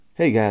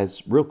Hey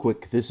guys, real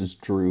quick, this is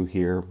Drew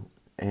here,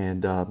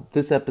 and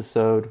this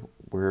episode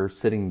we're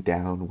sitting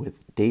down with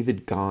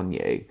David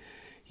Gonyea.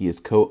 He is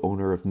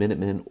co-owner of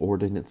Minuteman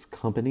Ordnance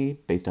Company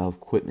based out of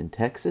Quitman,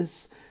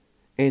 Texas,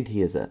 and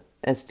he is a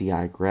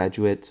SDI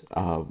graduate.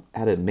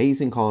 Had an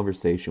amazing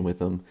conversation with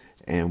him,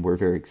 and we're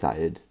very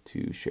excited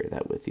to share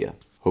that with you.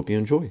 Hope you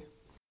enjoy.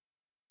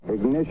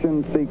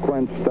 Ignition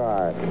sequence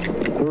start.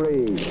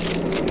 3,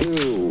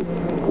 2,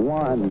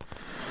 1.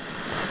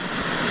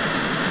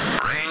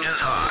 Range is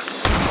hot.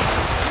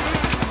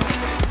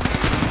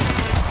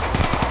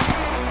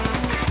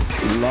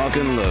 Lock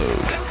and load.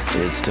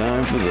 It's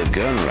time for the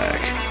gun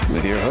rack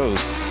with your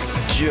hosts,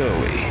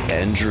 Joey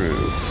and Drew.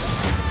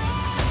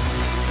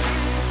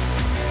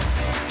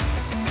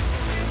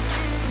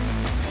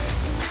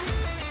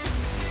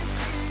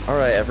 All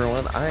right,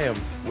 everyone. I am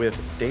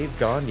with Dave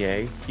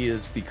Gonyea. He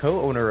is the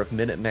co-owner of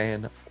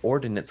Minuteman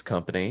Ordnance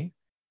Company,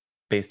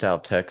 based out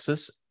of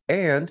Texas,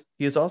 and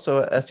he is also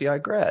a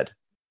SDI grad.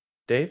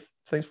 Dave,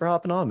 thanks for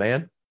hopping on,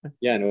 man.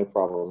 Yeah, no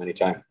problem.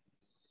 Anytime.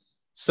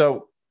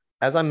 So,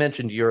 as I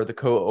mentioned, you're the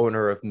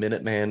co-owner of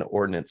Minuteman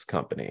Ordnance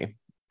Company,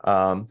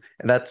 and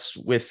that's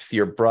with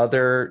your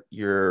brother,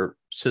 your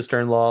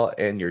sister-in-law,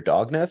 and your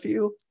dog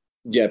nephew.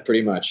 Yeah,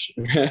 pretty much.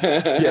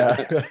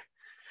 Yeah.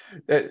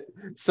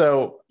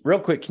 So, real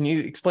quick, can you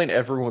explain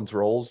everyone's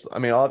roles? I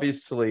mean,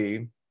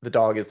 obviously, the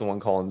dog is the one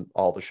calling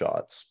all the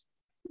shots.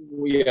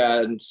 Yeah,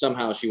 and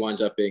somehow she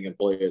winds up being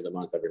Employee of the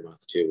Month every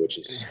month too, which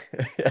is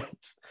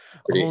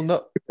pretty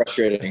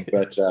frustrating.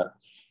 But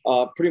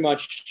pretty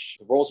much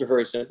the roles are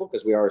very simple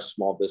because we are a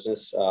small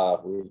business.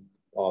 We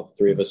all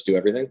three of us do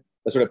everything.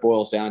 That's what it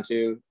boils down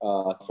to.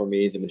 For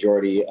me, the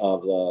majority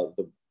of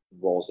the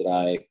roles that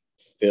I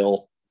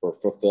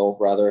fulfill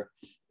rather,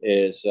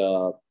 is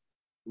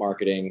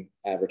marketing,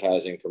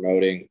 advertising,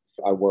 promoting.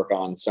 I work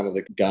on some of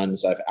the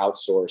guns. I've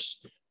outsourced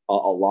a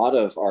lot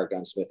of our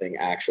gunsmithing,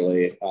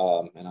 actually,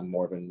 and I'm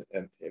more of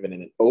even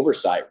in an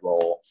oversight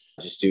role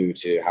just due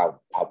to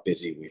how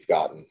busy we've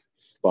gotten.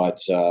 But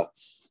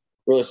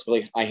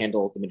realistically, I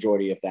handle the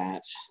majority of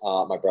that.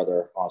 My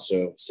brother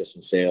also assists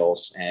in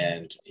sales,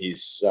 and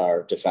he's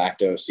our de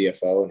facto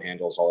CFO and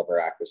handles all of our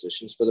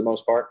acquisitions for the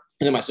most part.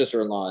 And then my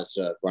sister-in-law is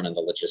running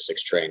the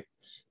logistics train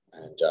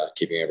and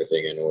keeping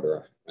everything in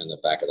order in the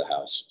back of the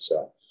house.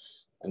 So,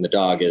 and the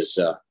dog is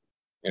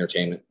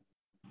entertainment.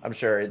 I'm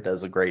sure it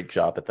does a great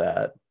job at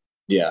that.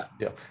 Yeah.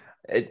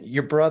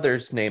 Your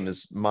brother's name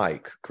is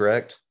Mike,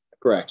 correct?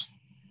 Correct.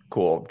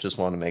 Cool. Just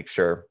want to make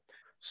sure.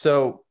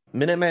 So,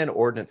 Minuteman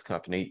Ordnance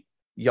Company,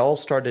 y'all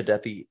started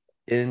at the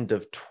end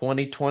of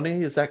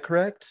 2020. Is that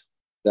correct?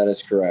 That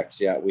is correct.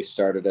 Yeah, we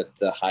started at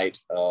the height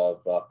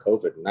of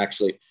COVID. And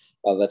actually,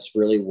 that's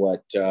really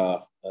what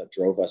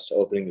drove us to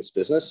opening this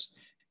business.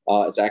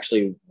 It's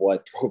actually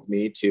what drove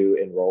me to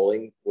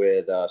enrolling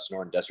with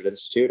Sonoran Desert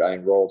Institute. I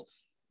enrolled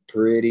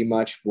pretty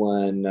much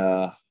when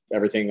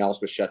everything else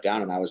was shut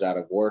down and I was out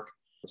of work.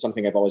 It's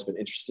something I've always been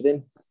interested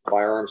in,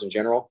 firearms in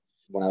general.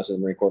 When I was in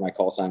the Marine Corps, my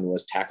call sign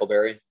was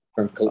Tackleberry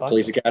from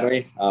Police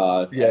Academy.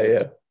 I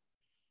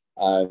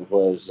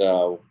was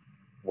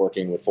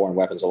working with foreign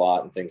weapons a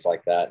lot and things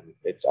like that. And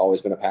it's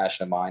always been a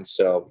passion of mine.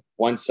 So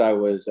once I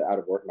was out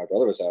of work, my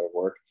brother was out of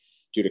work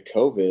due to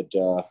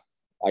COVID,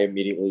 I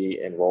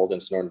immediately enrolled in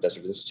Sonoran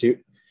Desert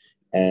Institute,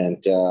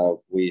 and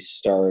we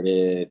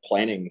started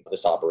planning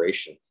this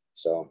operation.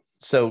 So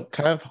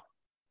kind of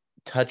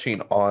touching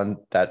on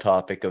that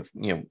topic of,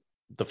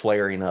 the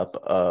flaring up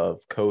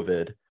of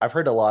COVID, I've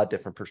heard a lot of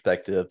different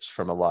perspectives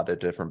from a lot of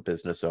different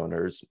business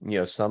owners.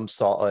 Some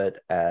saw it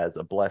as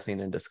a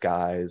blessing in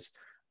disguise.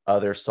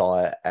 Others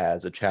saw it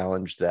as a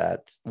challenge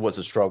that was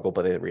a struggle,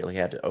 but they really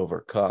had to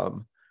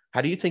overcome.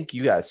 How do you think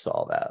you guys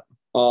saw that?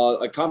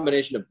 A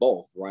combination of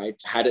both, right?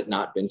 Had it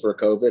not been for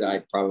COVID,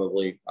 I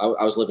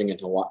was living in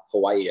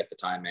Hawaii at the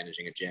time,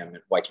 managing a gym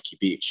at Waikiki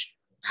Beach.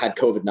 Had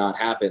COVID not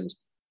happened,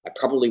 I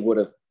probably would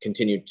have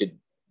continued to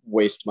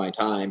waste my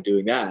time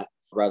doing that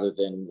rather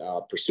than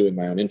pursuing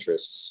my own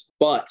interests.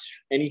 But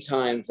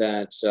anytime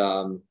that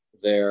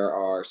there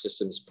are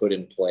systems put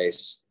in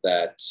place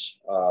that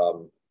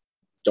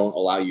don't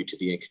allow you to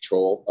be in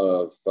control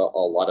of a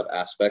lot of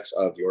aspects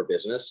of your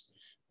business,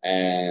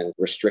 and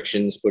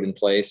restrictions put in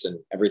place and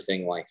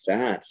everything like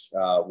that,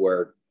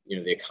 where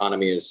the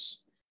economy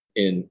is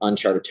in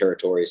uncharted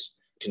territories,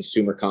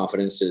 consumer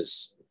confidence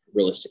is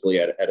realistically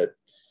at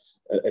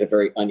a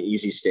very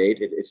uneasy state.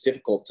 It's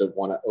difficult to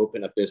want to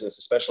open a business,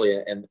 especially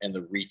in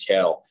the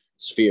retail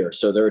sphere.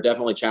 So there are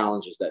definitely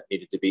challenges that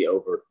needed to be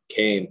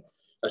overcame,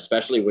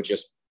 especially with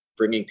just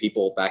bringing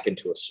people back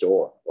into a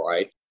store,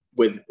 right?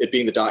 With it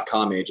being the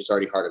 .com age, it's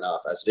already hard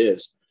enough as it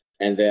is.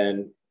 And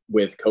then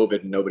with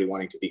COVID and nobody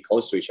wanting to be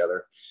close to each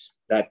other,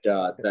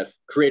 that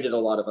created a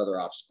lot of other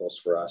obstacles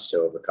for us to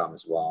overcome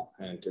as well.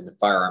 And in the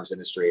firearms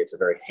industry, it's a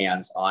very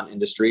hands-on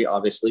industry,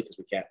 obviously, because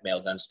we can't mail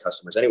guns to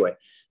customers anyway.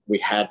 We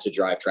had to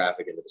drive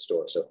traffic into the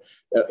store. So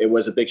it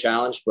was a big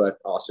challenge, but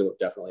also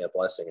definitely a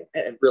blessing.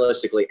 And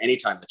realistically,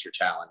 anytime that you're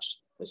challenged,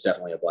 it's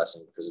definitely a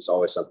blessing because it's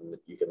always something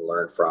that you can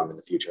learn from in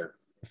the future.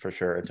 For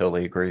sure. I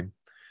totally agree.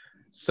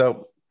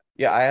 So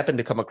Yeah, I happened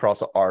to come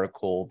across an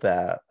article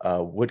that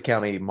Wood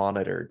County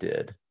Monitor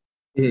did.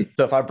 Mhm.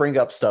 So if I bring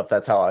up stuff,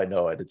 that's how I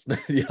know it. It's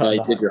Yeah,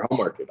 you did your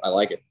homework. I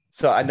like it.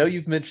 So I know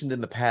you've mentioned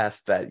in the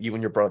past that you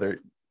and your brother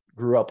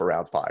grew up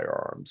around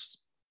firearms,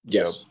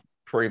 Yes.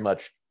 pretty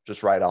much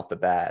just right off the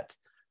bat.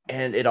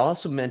 And it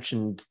also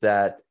mentioned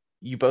that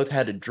you both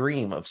had a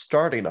dream of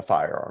starting a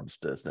firearms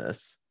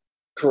business.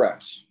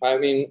 Correct. I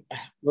mean,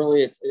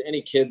 really, it's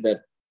any kid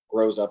that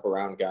grows up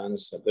around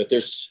guns, but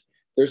there's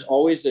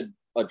always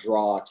a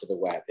draw to the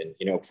weapon.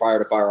 Prior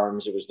to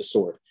firearms, it was the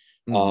sword.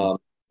 Mhm.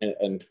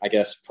 And I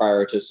guess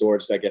prior to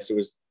swords, I guess it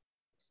was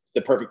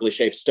the perfectly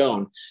shaped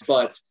stone.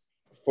 But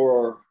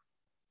for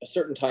a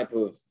certain type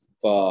of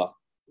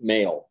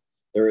male,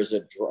 there is a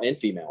draw, and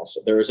females,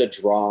 there is a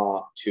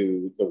draw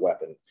to the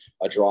weapon,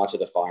 a draw to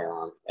the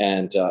firearm.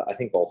 And I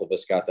think both of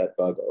us got that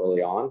bug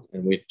early on,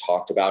 and we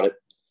talked about it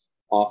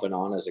off and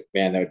on as a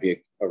man. That would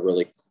be a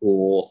really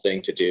cool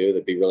thing to do.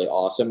 That'd be really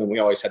awesome. And we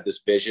always had this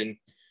vision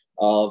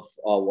of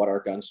what our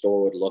gun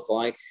store would look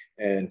like.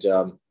 And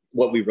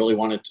what we really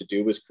wanted to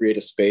do was create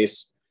a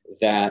space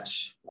that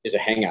is a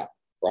hangout,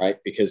 right?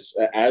 Because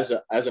as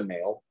a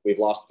male, we've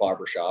lost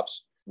barbershops,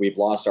 we've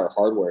lost our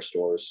hardware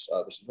stores.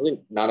 There's really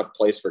not a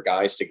place for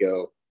guys to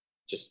go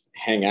just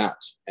hang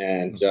out.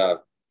 And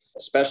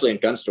especially in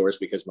gun stores,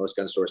 because most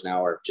gun stores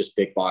now are just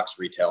big box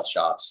retail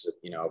shops,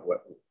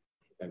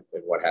 and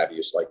what have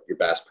you, so like your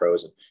Bass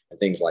Pros and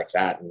things like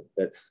that. And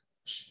that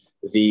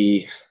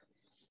the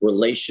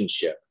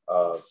relationship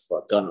of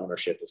gun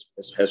ownership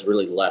has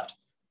really left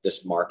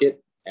this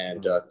market,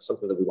 and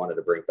something that we wanted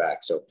to bring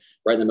back. So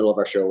right in the middle of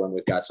our showroom,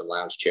 we've got some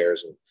lounge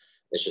chairs, and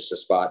it's just a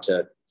spot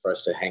for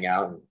us to hang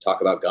out and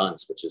talk about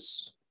guns, which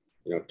is,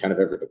 kind of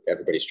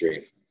everybody's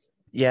dream.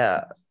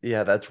 Yeah,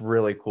 that's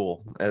really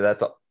cool. And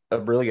that's a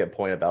really good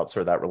point about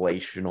sort of that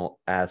relational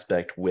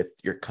aspect with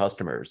your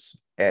customers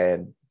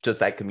and just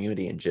that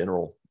community in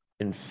general.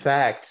 In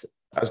fact,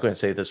 I was going to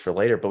say this for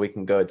later, but we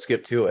can go and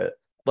skip to it.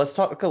 Let's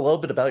talk a little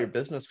bit about your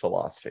business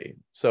philosophy.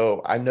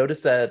 So I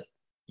noticed that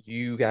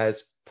you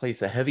guys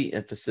place a heavy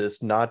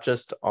emphasis not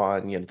just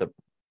on the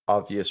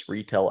obvious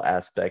retail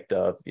aspect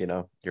of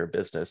your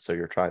business, so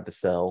you're trying to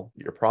sell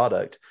your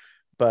product,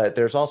 but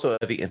there's also a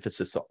heavy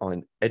emphasis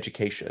on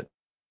education.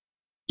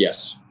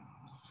 Yes,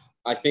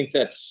 I think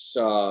that's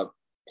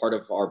part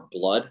of our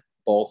blood.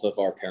 Both of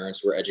our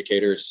parents were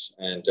educators,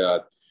 and I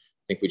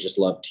think we just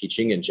love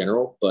teaching in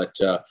general. But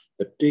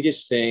the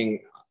biggest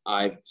thing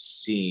I've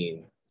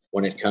seen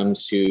when it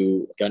comes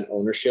to gun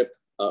ownership,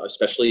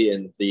 especially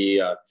in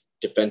the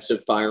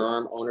defensive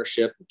firearm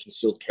ownership,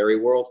 concealed carry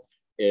world,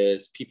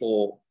 is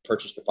people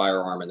purchase the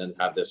firearm and then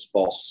have this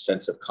false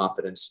sense of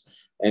confidence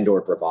and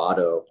or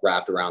bravado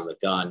wrapped around the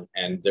gun.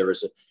 And there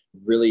is a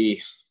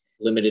really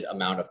limited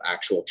amount of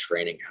actual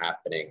training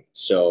happening.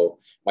 So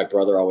my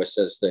brother always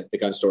says that the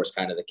gun store is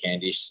kind of the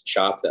candy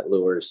shop that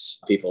lures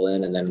people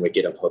in, and then we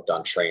get them hooked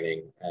on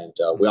training. And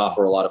we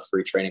offer a lot of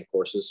free training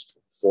courses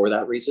for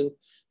that reason,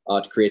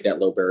 to create that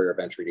low barrier of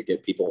entry, to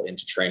get people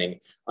into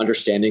training,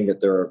 understanding that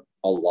there are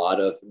a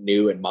lot of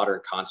new and modern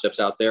concepts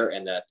out there,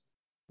 and that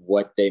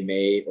what they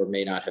may or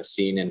may not have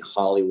seen in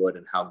Hollywood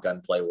and how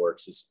gunplay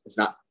works is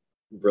not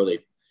really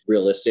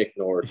realistic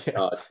nor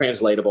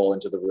translatable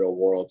into the real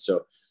world.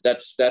 So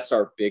that's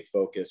our big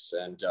focus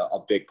and a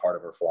big part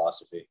of our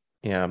philosophy.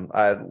 Yeah,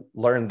 I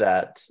learned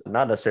that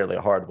not necessarily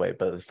a hard way,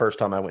 but the first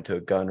time I went to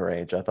a gun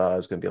range, I thought I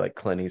was going to be like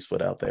Clint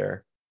Eastwood out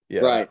there.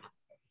 Yeah. Right.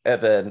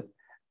 And then,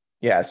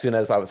 as soon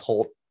as I was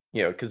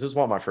because it was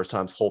one of my first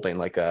times holding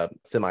like a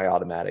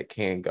semi-automatic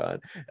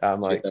handgun.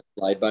 I'm like, that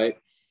slide bite.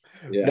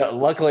 Yeah. No,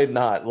 luckily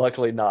not.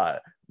 Luckily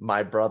not.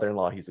 My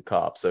brother-in-law, he's a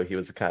cop, so he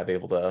was kind of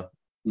able to,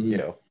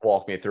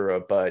 walk me through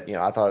it. But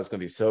I thought it was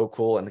going to be so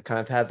cool and kind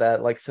of had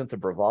that like sense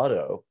of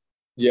bravado.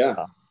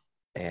 Yeah.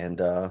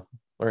 And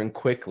learned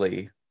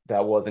quickly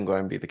that wasn't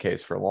going to be the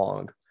case for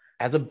long.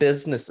 As a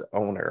business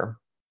owner,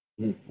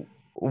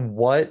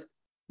 what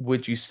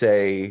would you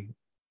say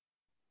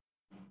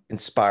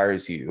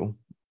inspires you?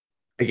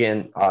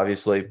 Again,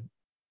 obviously,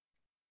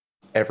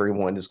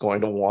 everyone is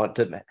going to want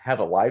to have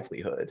a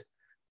livelihood.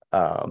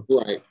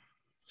 Right.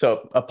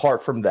 So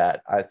apart from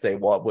that, I'd say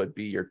what would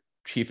be your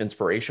chief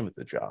inspiration with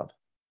the job?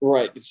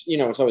 Right.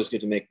 It's always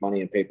good to make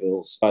money and pay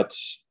bills, but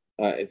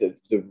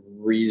the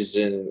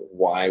reason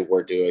why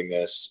we're doing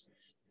this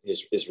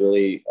is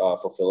really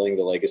fulfilling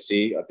the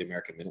legacy of the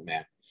American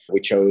Minuteman.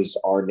 We chose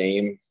our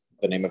name,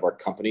 the name of our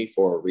company,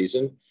 for a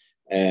reason.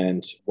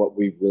 And what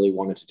we really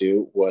wanted to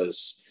do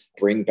was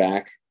bring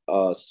back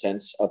a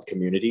sense of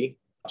community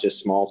to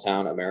small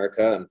town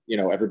America.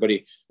 And,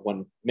 everybody,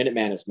 when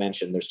Minuteman is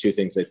mentioned, there's two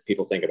things that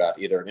people think about: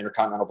 either an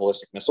intercontinental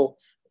ballistic missile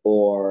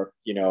or,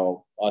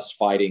 us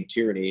fighting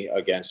tyranny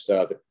against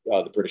the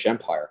British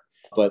Empire.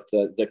 But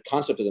the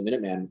concept of the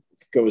Minuteman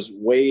goes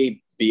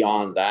way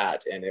beyond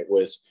that. And it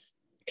was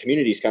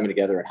communities coming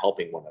together and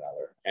helping one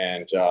another.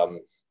 And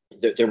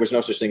there was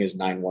no such thing as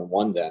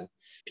 911 then.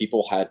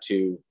 People had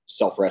to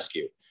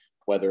self-rescue,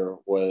 whether it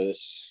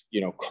was,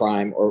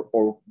 crime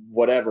or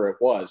whatever it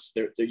was.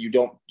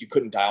 You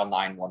couldn't dial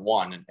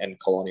 911 in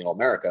colonial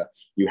America.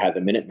 You had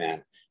the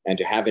Minuteman. and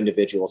to have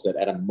individuals that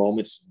at a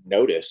moment's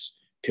notice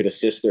could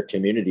assist their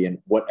community in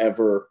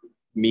whatever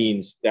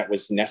means that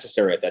was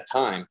necessary at that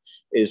time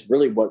is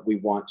really what we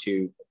want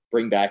to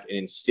bring back and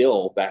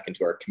instill back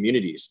into our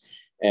communities.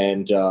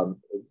 And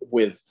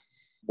with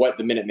what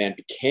the Minuteman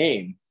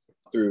became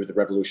through the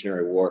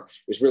Revolutionary War,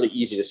 it was really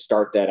easy to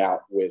start that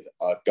out with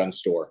a gun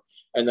store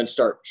and then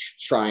start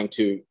trying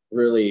to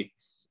really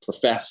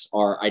profess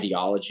our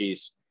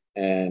ideologies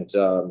and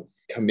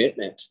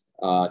commitment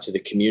to the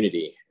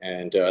community.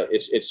 And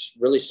it's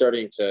really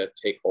starting to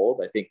take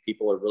hold. I think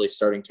people are really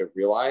starting to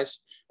realize,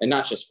 and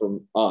not just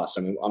from us.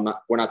 I mean,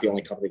 we're not the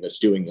only company that's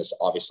doing this.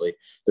 Obviously,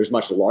 there's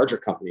much larger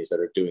companies that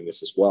are doing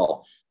this as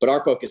well. But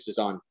our focus is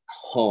on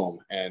home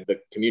and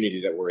the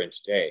community that we're in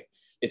today.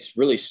 It's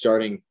really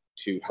starting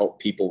to help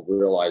people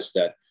realize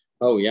that,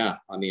 oh yeah,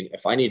 I mean,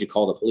 if I need to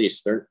call the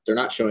police, they're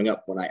not showing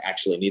up when I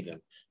actually need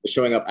them. They're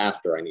showing up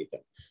after I need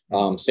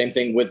them. Same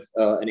thing with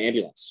an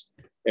ambulance.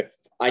 If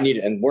I need,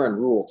 and we're in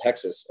rural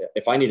Texas,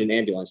 if I need an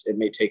ambulance, it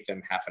may take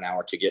them half an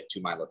hour to get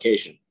to my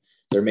location.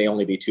 There may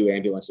only be 2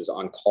 ambulances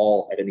on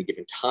call at any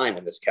given time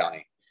in this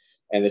county.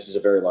 And this is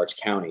a very large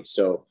county.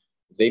 So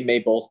they may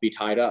both be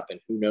tied up, and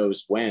who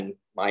knows when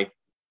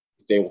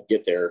they will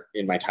get there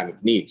in my time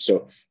of need.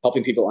 So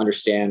helping people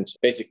understand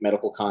basic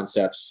medical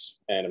concepts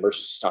and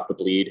emergency stop the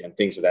bleed and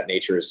things of that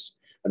nature is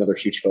another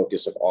huge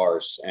focus of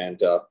ours.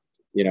 And,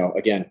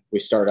 again, we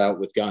start out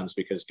with guns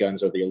because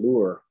guns are the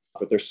allure,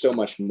 but there's so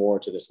much more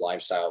to this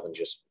lifestyle than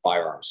just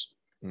firearms.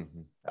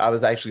 Mm-hmm. I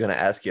was actually going to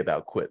ask you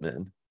about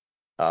Quitman.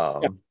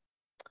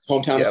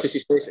 Hometown of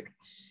Sissy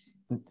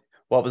Spacek.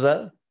 What was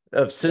that?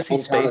 Of Sissy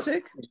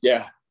Spacek?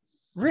 Yeah.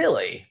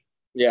 Really?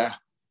 Yeah.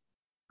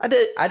 I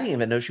didn't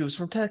even know she was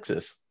from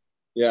Texas.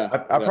 Yeah.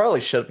 I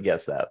probably should have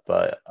guessed that,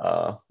 but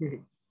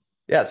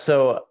yeah.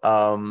 So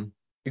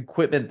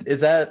equipment,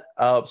 is that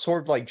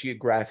sort of like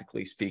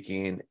geographically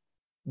speaking,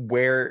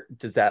 where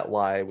does that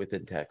lie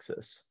within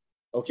Texas?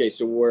 Okay,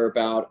 so we're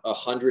about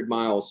 100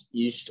 miles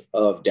east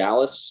of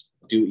Dallas,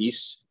 due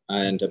east,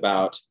 and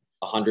about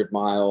 100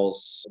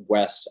 miles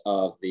west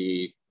of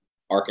the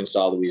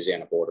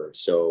Arkansas-Louisiana border.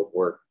 So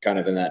we're kind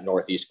of in that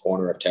northeast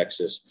corner of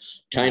Texas,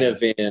 kind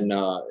of in,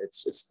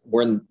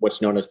 we're in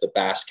what's known as the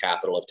bass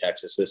capital of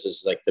Texas. This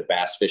is like the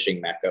bass fishing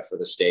mecca for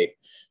the state.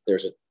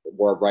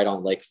 We're right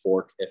on Lake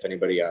Fork. If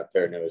anybody out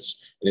there knows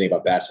anything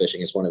about bass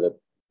fishing, it's one of the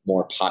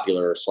more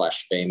popular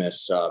 /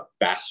 famous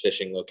bass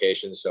fishing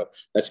locations. So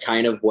that's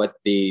kind of what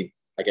I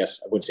guess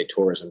I wouldn't say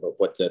tourism, but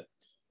what the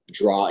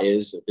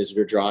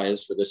visitor draw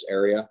is for this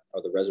area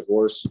are the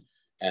reservoirs.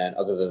 And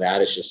other than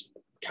that, it's just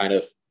kind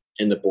of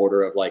in the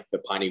border of like the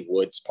piney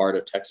woods part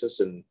of Texas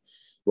and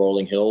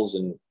rolling hills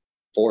and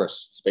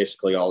forests. It's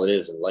basically all it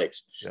is, and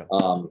lakes. Yeah.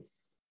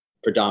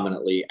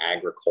 Predominantly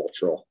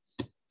agricultural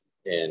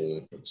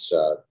in its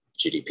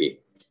GDP.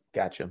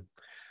 Gotcha.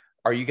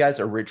 Are you guys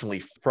originally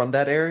from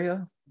that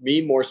area?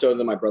 Me more so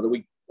than my brother.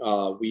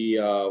 I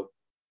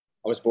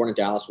was born in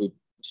Dallas. We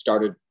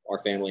started our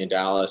family in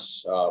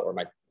Dallas, or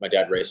my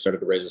dad started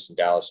to raise us in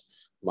Dallas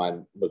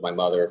with my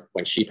mother.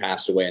 When she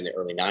passed away in the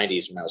early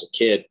 90s, when I was a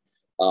kid,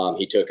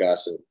 he took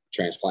us and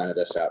transplanted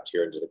us out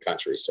here into the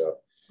country. So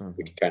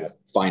we could kind of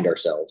find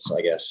ourselves,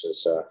 I guess,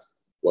 is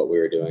what we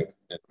were doing.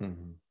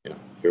 And,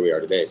 here we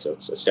are today. So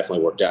it's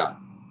definitely worked out.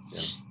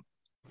 Yeah.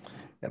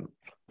 And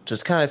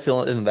just kind of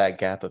filling in that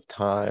gap of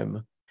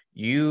time,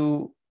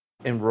 you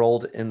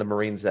enrolled in the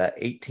Marines at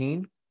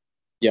 18?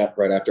 Yeah,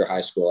 right after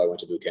high school, I went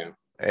to boot camp.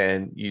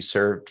 And you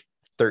served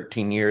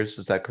 13 years,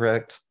 is that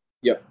correct?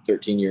 Yep,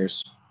 13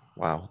 years.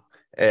 Wow.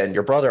 And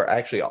your brother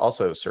actually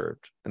also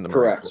served in the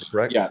Marines,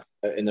 correct? Yeah,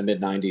 in the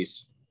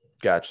mid-90s.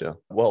 Gotcha.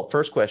 Well,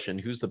 first question,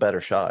 who's the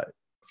better shot?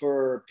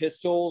 For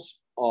pistols,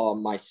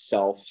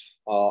 myself,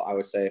 I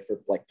would say for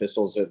like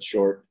pistols at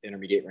short,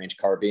 intermediate range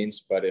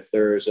carbines. But if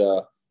there's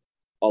a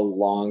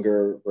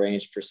longer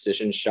range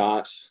precision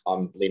shot,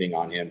 I'm leaning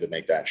on him to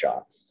make that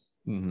shot.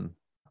 Mm-hmm.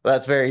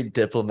 That's a very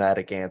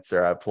diplomatic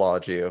answer. I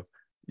applaud you.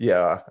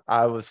 Yeah,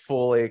 I was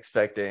fully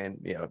expecting,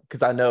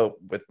 because I know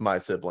with my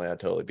sibling, I'd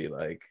totally be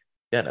like,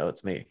 yeah, no,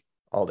 it's me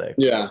all day.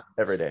 Yeah.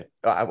 Every day.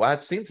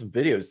 I've seen some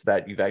videos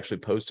that you've actually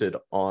posted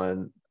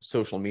on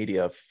social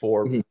media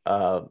for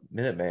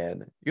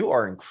Minuteman. You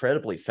are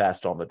incredibly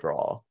fast on the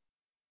draw.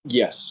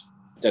 Yes,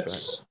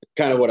 that's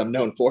kind of what I'm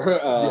known for.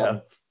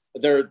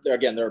 There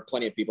are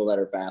plenty of people that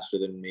are faster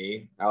than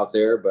me out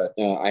there, but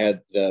I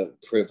had the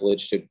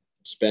privilege to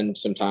spend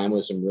some time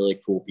with some really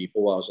cool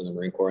people while I was in the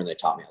Marine Corps, and they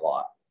taught me a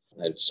lot.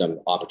 I had some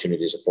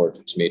opportunities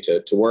afforded to me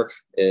to work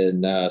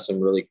in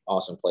some really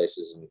awesome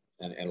places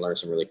and learn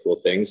some really cool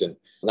things. And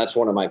that's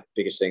one of my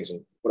biggest things.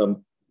 And what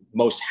I'm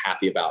most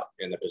happy about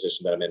in the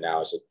position that I'm in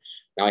now is that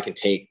now I can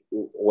take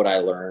what I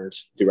learned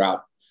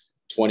throughout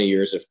 20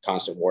 years of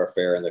constant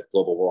warfare and the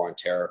global war on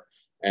terror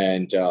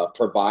and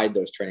provide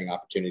those training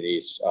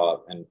opportunities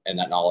and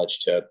that knowledge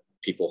to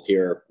people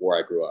here where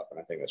I grew up. And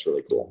I think that's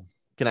really cool.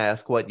 Can I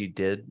ask what you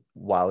did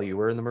while you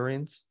were in the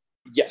Marines?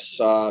 Yes.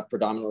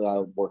 Predominantly, I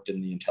worked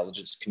in the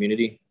intelligence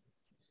community.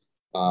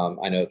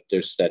 I know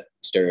there's that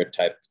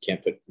stereotype,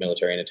 can't put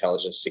military and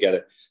intelligence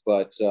together,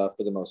 but for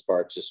the most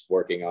part, just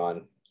working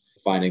on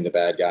finding the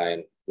bad guy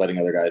and letting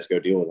other guys go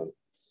deal with them.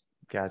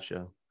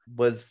 Gotcha.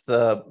 Was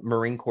the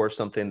Marine Corps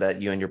something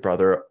that you and your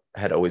brother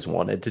had always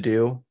wanted to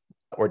do?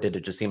 Or did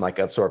it just seem like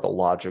a sort of a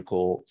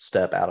logical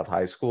step out of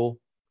high school?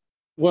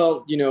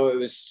 Well, it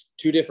was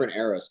two different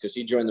eras because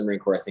he joined the Marine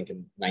Corps, I think,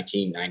 in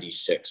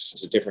 1996.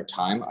 It's a different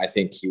time. I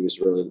think he was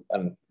really,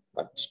 I'm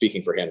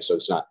speaking for him, so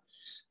it's not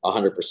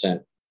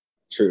 100%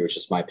 true. It's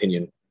just my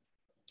opinion.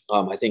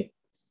 I think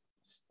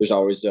there's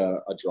always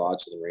a draw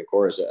to the Marine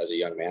Corps as a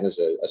young man, as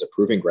a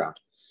proving ground.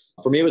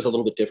 For me, it was a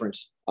little bit different.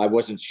 I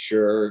wasn't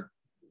sure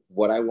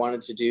what I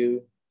wanted to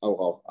do.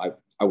 Oh, well,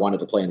 I wanted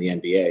to play in the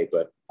NBA,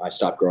 but I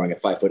stopped growing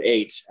at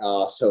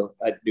 5'8", so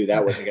I knew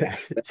that wasn't going to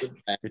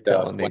happen. You're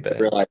telling me, when I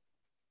realized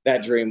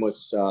that dream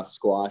was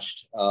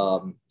squashed,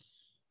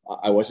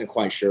 I wasn't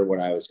quite sure what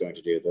I was going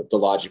to do. The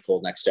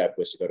logical next step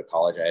was to go to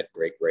college. I had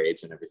great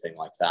grades and everything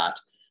like that,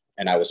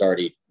 and I was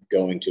already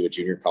going to a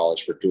junior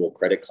college for dual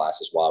credit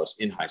classes while I was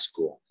in high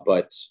school.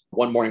 But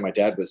one morning, my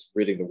dad was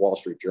reading the Wall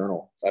Street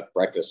Journal at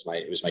breakfast.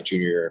 It was my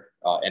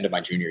end of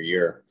my junior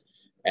year.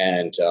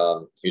 And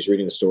he was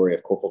reading the story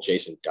of Corporal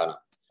Jason Dunham.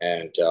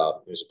 And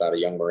it was about a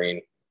young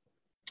Marine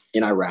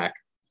in Iraq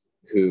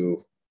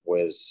who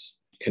was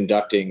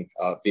conducting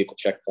a vehicle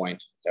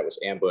checkpoint that was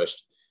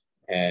ambushed.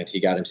 And he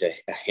got into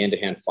a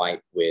hand-to-hand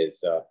fight with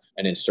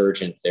an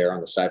insurgent there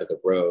on the side of the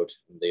road.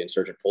 The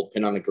insurgent pulled a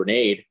pin on a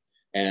grenade.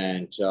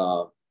 And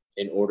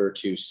in order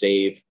to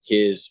save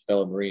his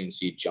fellow Marines,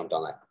 he jumped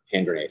on that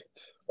hand grenade,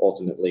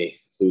 ultimately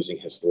losing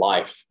his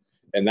life.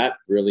 And that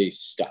really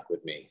stuck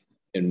with me.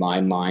 In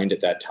my mind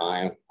at that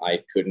time,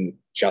 I couldn't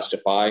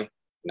justify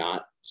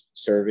not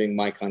serving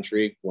my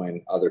country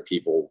when other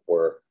people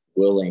were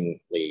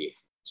willingly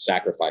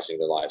sacrificing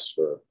their lives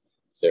for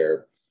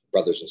their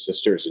brothers and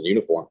sisters in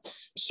uniform.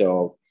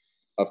 So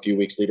a few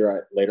weeks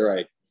later,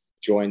 I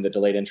joined the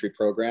delayed entry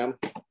program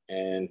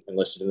and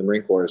enlisted in the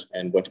Marine Corps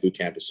and went to boot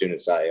camp as soon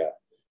as I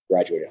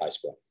graduated high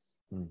school.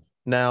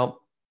 Now,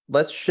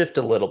 let's shift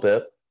a little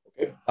bit.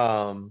 Okay.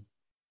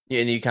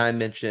 And you kind of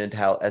mentioned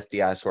how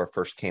SDI sort of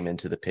first came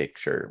into the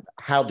picture.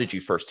 How did you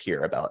first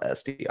hear about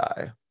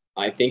SDI?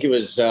 I think it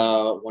was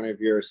one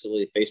of your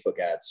silly Facebook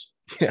ads.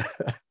 Yeah.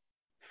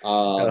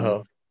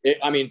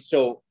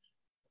 So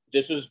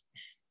this was,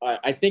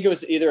 I think it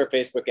was either a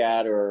Facebook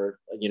ad or,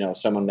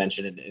 someone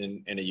mentioned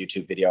it in a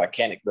YouTube video. I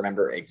can't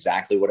remember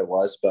exactly what it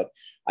was, but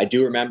I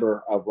do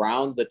remember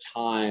around the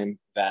time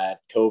that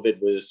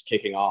COVID was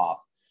kicking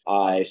off,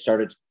 I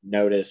started to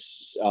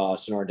notice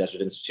Sonora Desert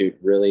Institute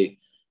really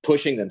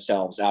pushing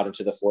themselves out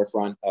into the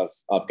forefront of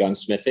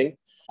gunsmithing.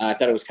 And I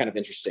thought it was kind of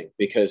interesting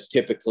because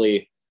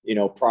typically,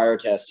 prior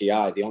to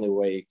STI, the only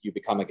way you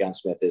become a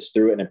gunsmith is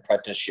through an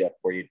apprenticeship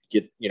where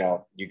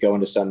you go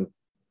into some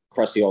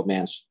crusty old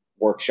man's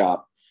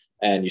workshop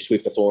and you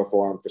sweep the floor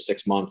for him for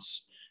 6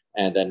 months.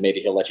 And then maybe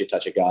he'll let you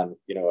touch a gun,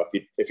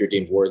 if you're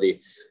deemed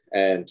worthy.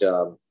 And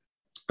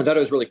I thought it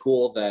was really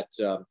cool that,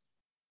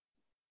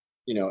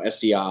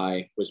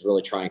 SDI was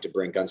really trying to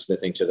bring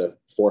gunsmithing to the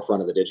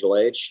forefront of the digital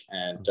age.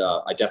 And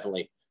I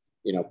definitely,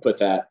 put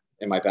that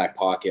in my back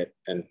pocket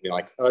and be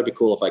like, oh, it'd be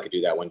cool if I could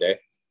do that one day.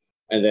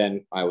 And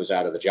then I was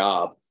out of the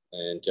job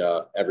and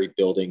every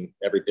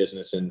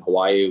business in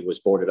Hawaii was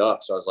boarded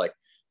up. So I was like,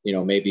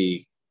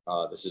 maybe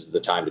this is the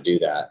time to do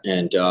that.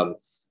 And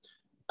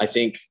I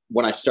think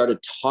when I started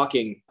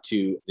talking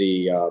to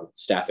the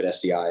staff at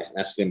SDI and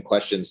asking them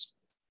questions,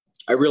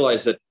 I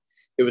realized that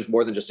it was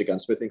more than just a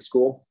gunsmithing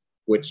school,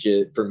 which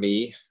for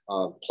me,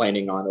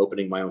 planning on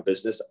opening my own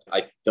business,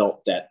 I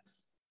felt that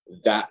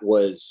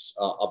was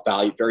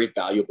a very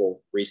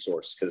valuable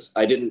resource because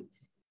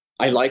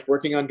I like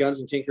working on guns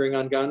and tinkering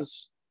on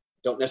guns.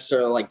 Don't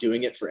necessarily like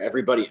doing it for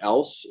everybody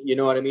else. You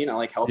know what I mean? I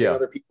like helping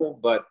other people,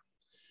 but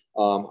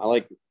I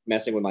like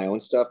messing with my own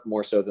stuff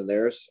more so than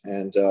theirs.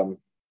 And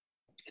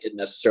I didn't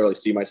necessarily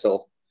see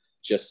myself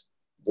just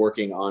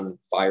working on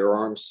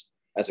firearms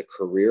as a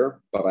career,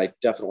 but I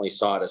definitely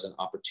saw it as an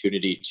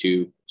opportunity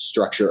to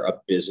structure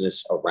a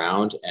business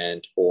around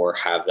or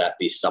have that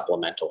be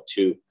supplemental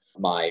to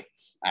my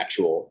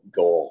actual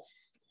goal.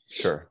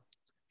 Sure.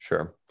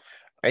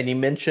 And you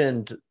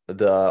mentioned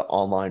the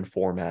online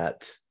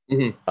format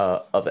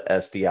of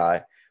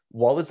SDI.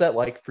 What was that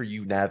like for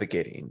you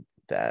navigating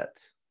that?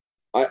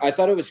 I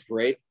thought it was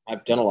great.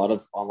 I've done a lot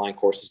of online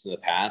courses in the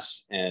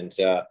past, and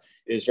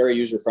it was very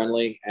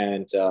user-friendly.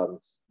 And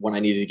when I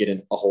needed to get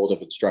a hold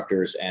of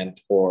instructors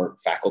or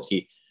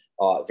faculty,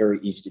 very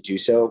easy to do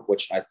so,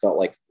 which I felt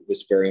like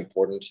was very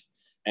important.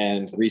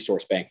 And the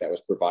resource bank that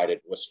was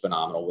provided was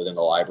phenomenal within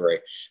the library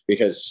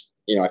because,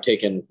 I've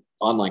taken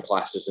online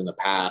classes in the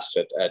past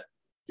at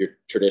your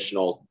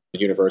traditional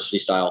university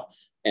style,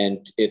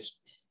 and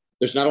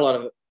there's not a lot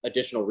of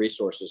additional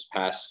resources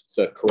past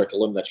the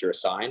curriculum that you're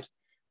assigned.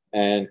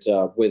 And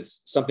with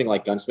something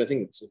like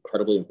gunsmithing, it's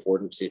incredibly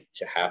important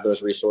to have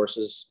those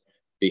resources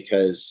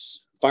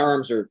because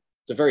firearms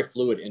it's a very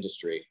fluid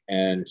industry,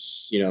 and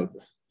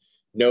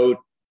no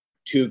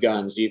two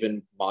guns,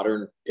 even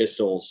modern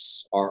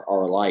pistols are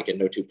alike, and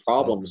no two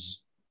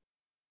problems,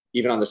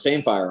 even on the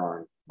same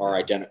firearm, are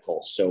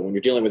identical. So when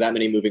you're dealing with that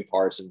many moving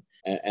parts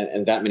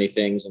and that many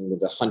things, and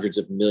with the hundreds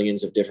of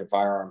millions of different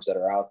firearms that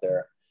are out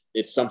there,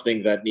 it's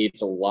something that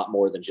needs a lot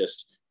more than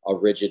just a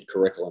rigid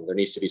curriculum. There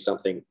needs to be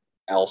something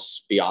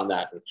else beyond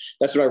that. And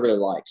that's what I really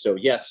like. So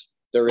yes,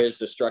 there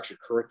is a structured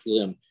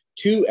curriculum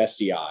to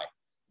SDI,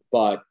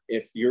 but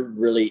if you're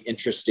really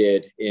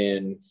interested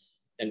in,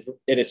 and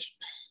it's,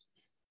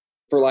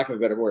 for lack of a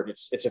better word,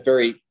 it's a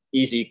very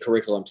easy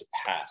curriculum to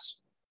pass.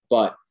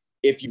 But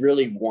if you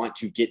really want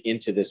to get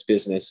into this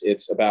business,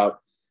 it's about,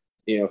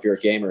 if you're a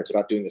gamer, it's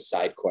about doing the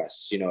side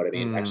quests. You know what I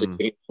mean? Actually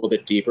getting a little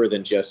bit deeper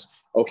than just,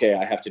 okay,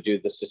 I have to do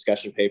this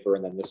discussion paper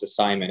and then this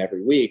assignment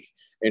every week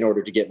in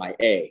order to get my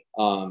A.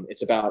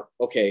 It's about,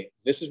 okay,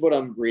 this is what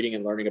I'm reading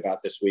and learning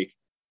about this week.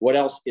 What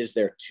else is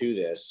there to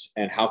this?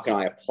 And how can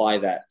I apply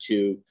that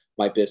to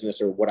my business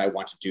or what I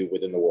want to do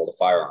within the world of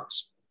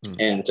firearms?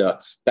 And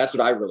that's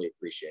what I really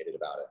appreciated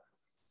about it.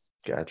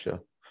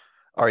 Gotcha.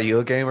 Are you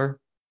a gamer?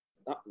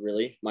 Not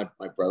really. My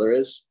brother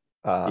is.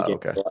 He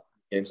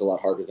games a lot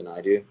harder than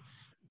I do.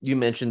 You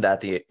mentioned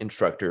that the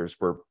instructors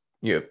were,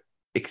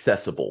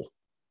 accessible,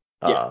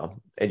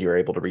 and you were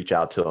able to reach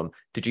out to them.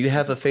 Did you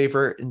have a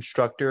favorite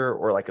instructor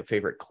or like a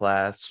favorite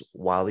class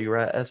while you were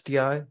at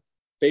SDI?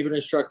 Favorite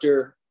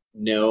instructor?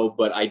 No,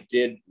 but I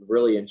did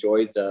really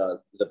enjoy the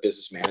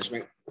business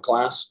management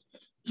class,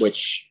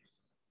 which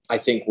I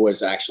think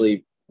was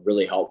actually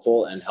really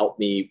helpful and helped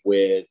me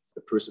with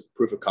the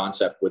proof of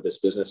concept with this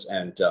business.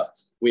 And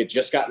we had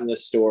just gotten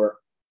this store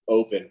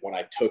open when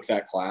I took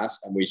that class,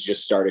 and we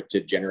just started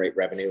to generate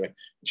revenue and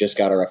just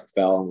got our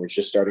FFL, and we're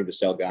just starting to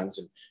sell guns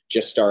and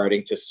just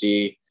starting to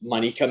see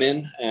money come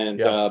in.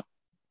 And it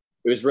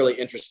was really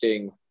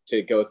interesting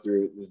to go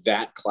through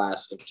that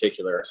class in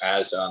particular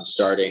as I'm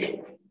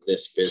starting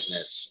this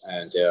business.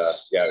 And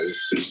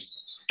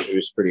it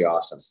was pretty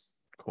awesome.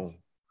 Cool.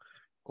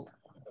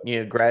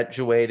 You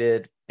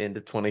graduated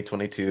into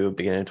 2022,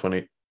 beginning of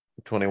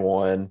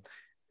 2021,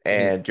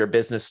 and your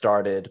business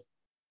started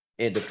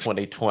into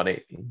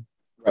 2020.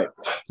 Right.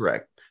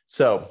 Correct.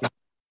 So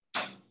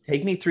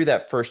take me through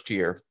that first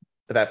year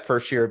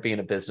of being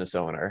a business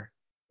owner.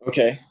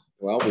 Okay.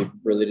 Well, we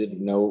really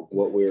didn't know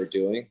what we were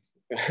doing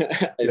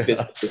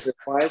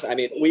business-wise. I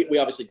mean, we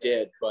obviously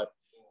did, but,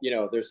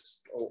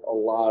 there's a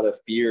lot of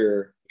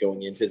fear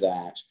going into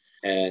that.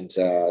 And,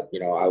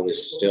 I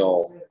was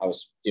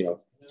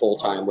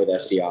full-time with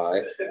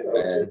SDI,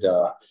 and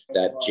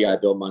that GI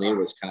Bill money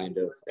was kind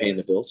of paying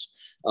the bills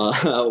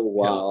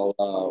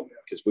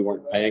because we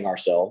weren't paying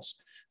ourselves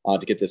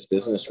to get this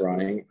business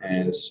running.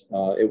 And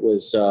it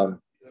was a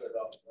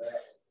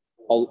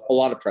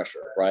lot of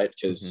pressure, right?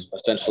 Because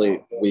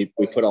essentially we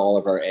put all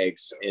of our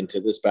eggs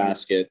into this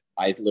basket.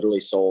 I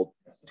literally sold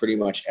pretty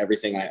much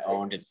everything I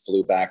owned and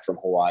flew back from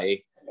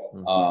Hawaii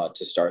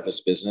to start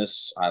this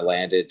business. I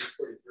landed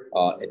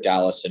at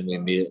Dallas, and we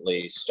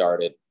immediately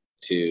started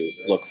to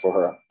look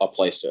for a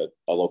place, a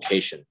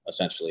location,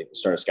 essentially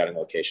started scouting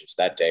locations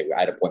that day. I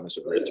had appointments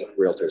with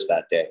realtors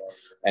that day,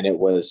 and it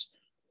was,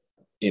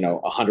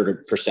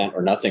 100%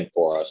 or nothing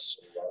for us.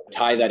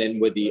 Tie that in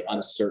with the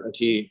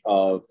uncertainty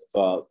of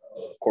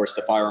course,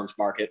 the firearms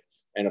market,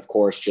 and of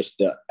course, just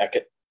the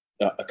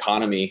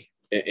economy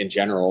in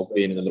general,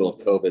 being in the middle of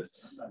COVID,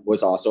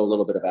 was also a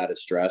little bit of added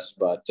stress.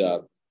 But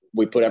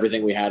we put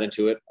everything we had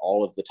into it,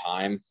 all of the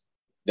time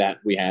that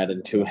we had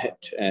into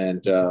it,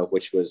 and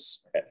which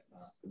was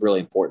really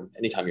important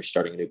anytime you're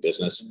starting a new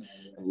business.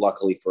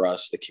 Luckily for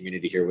us, the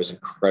community here was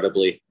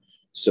incredibly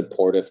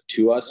supportive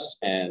to us,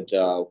 and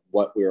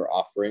what we were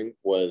offering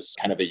was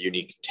kind of a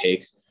unique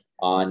take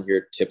on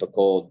your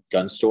typical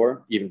gun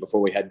store, even before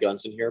we had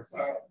guns in here.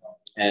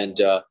 And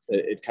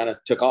it kind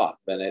of took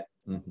off, and it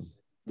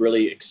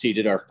really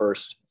exceeded our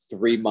first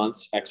 3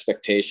 months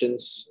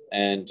expectations.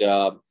 And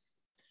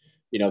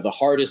the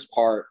hardest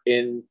part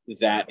in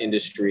that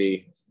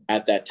industry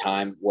at that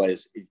time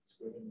was,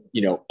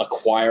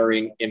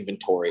 acquiring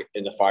inventory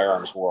in the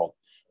firearms world,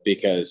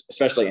 because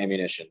especially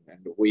ammunition.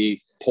 And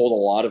we pulled a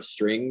lot of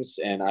strings,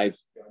 and I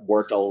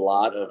worked a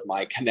lot of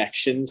my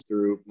connections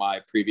through my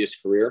previous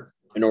career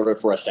in order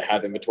for us to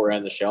have inventory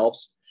on the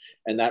shelves.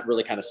 And that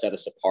really kind of set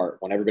us apart.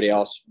 When everybody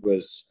else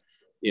was,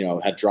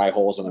 had dry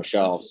holes on their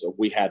shelves, so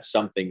we had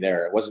something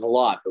there. It wasn't a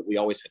lot, but we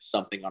always had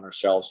something on our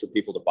shelves for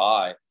people to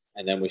buy.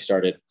 And then we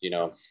started,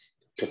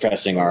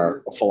 professing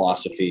our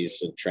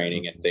philosophies and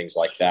training and things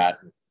like that.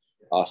 And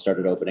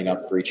started opening up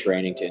free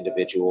training to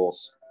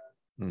individuals,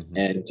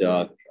 and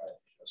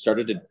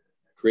started to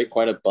create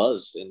quite a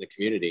buzz in the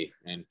community,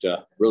 and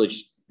really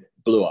just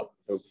blew up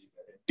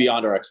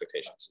beyond our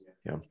expectations.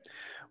 Yeah.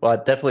 Well,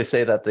 I'd definitely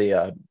say that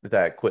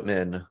that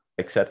Quitman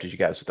accepted you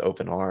guys with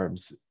open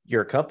arms.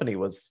 Your company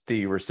was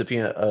the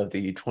recipient of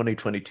the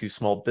 2022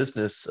 Small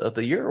Business of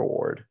the Year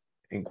Award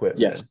in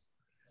Quitman.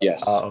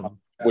 Yes.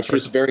 Which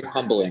was very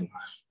humbling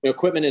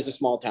Equipment is a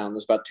small town.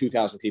 There's about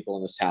 2,000 people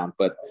in this town,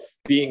 but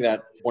being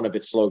that one of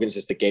its slogans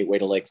is the gateway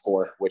to Lake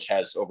Fork, which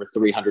has over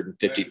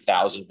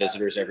 350,000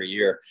 visitors every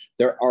year,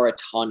 there are a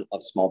ton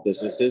of small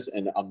businesses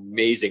and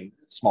amazing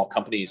small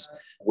companies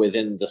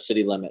within the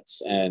city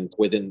limits and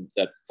within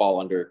that fall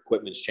under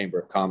Equipment's Chamber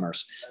of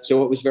Commerce.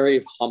 So it was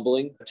very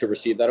humbling to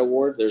receive that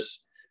award.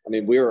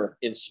 We were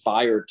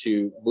inspired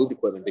to move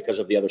Equipment because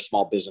of the other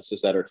small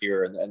businesses that are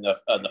here and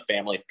the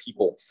family of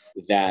people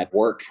that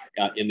work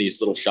in these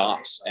little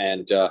shops.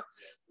 And there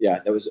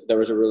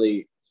was a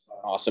really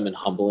awesome and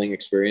humbling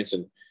experience,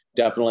 and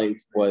definitely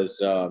was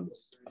a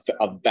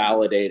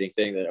validating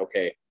thing that,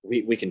 okay,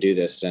 we can do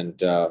this, and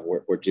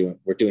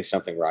we're doing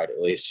something right, at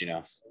least,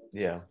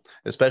 Yeah,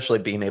 especially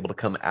being able to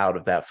come out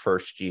of that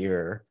first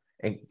year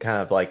and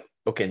kind of like,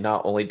 okay,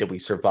 not only did we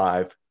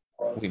survive,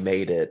 we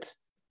made it.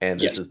 And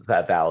this is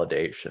that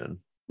validation.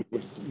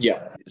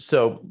 Yeah.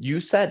 So you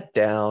sat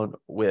down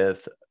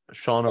with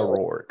Sean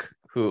O'Rourke,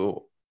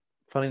 who,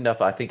 funny enough,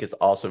 I think is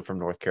also from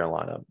North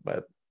Carolina,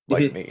 but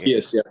like me.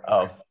 Yes,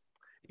 yeah.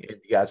 You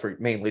guys were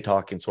mainly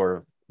talking sort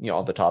of,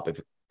 on the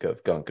topic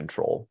of gun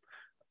control.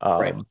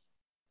 Right.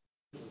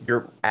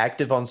 You're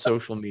active on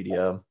social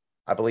media.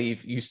 I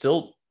believe you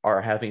still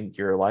are having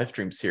your live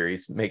stream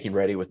series, Making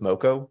Ready with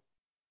Moko.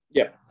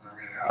 Yep.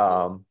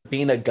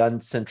 Being a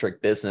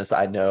gun-centric business,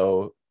 I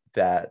know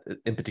that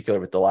in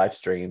particular with the live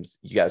streams,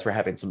 you guys were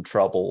having some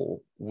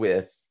trouble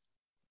with,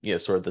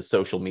 sort of the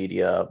social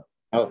media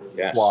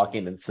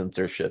blocking and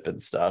censorship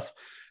and stuff.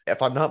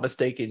 If I'm not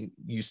mistaken,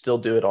 you still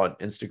do it on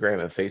Instagram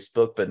and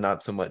Facebook, but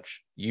not so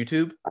much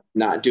YouTube?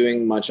 Not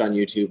doing much on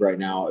YouTube right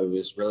now. It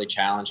was really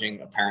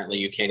challenging. Apparently,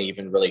 you can't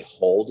even really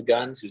hold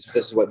guns. This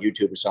is what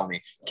YouTube was telling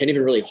me. You can't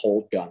even really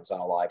hold guns on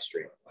a live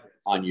stream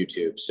on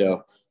YouTube.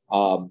 So,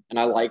 and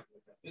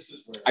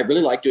I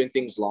really like doing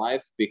things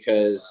live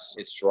because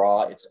it's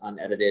raw, it's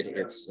unedited,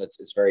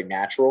 it's very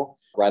natural,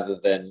 rather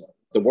than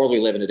the world we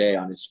live in today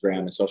on Instagram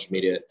and social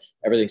media.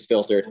 Everything's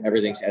filtered,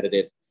 everything's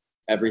edited,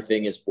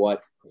 everything is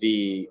what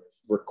the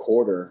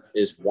recorder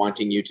is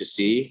wanting you to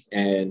see.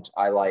 And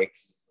I like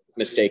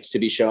mistakes to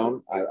be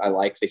shown. I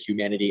like the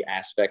humanity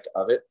aspect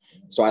of it.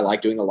 So I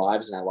like doing the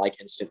lives, and I like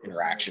instant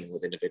interaction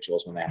with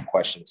individuals when they have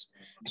questions.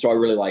 So I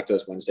really like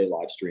those Wednesday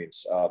live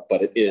streams,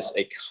 but it is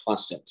a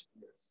constant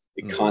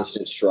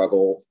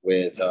struggle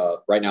with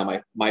right now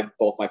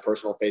both my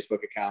personal Facebook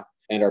account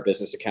and our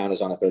business account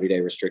is on a 30-day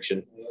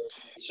restriction.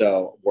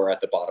 So we're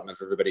at the bottom of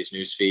everybody's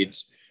news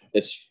feeds.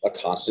 It's a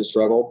constant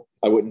struggle.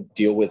 I wouldn't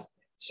deal with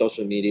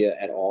social media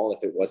at all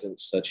if it wasn't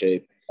such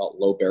a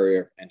low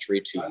barrier of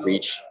entry to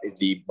reach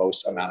the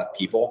most amount of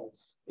people.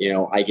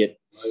 I get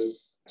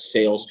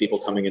salespeople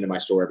coming into my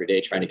store every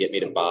day trying to get me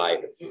to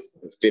buy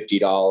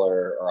 $50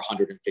 or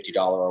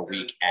 $150 a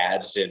week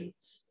ads in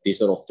these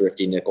little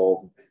thrifty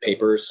nickel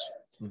papers.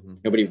 Mm-hmm.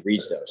 Nobody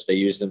reads those. They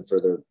use them for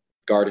their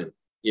garden.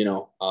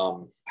 I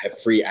have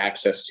free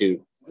access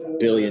to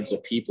billions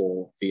of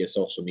people via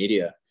social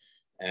media,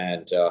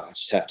 and I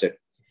just have to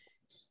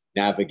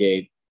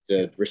navigate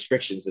the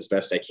restrictions as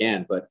best I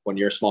can. But when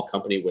you're a small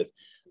company with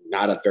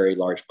not a very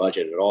large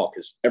budget at all,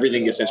 because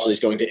everything essentially is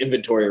going to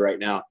inventory right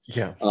now,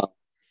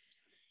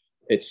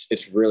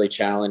 it's really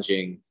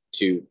challenging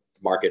to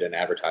market and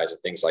advertise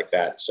and things like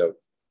that. So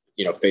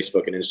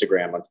Facebook and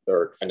Instagram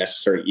are a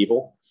necessary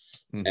evil.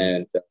 Mm-hmm.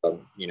 And,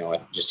 I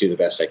just do the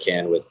best I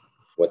can with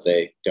what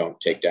they don't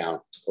take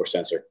down or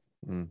censor.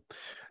 Mm.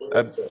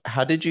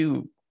 How did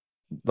you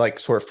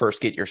sort of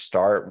first get your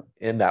start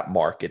in that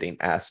marketing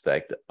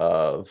aspect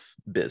of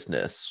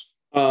business?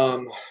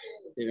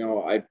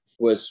 I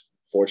was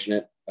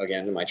fortunate,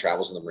 again, in my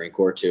travels in the Marine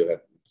Corps to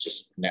have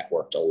just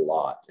networked a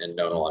lot and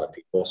known a lot of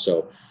people.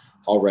 So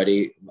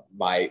already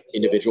my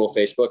individual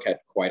Facebook had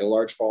quite a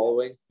large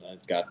following.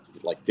 I've got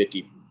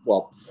 50,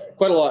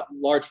 quite a lot,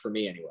 large for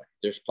me anyway.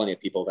 There's plenty of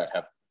people that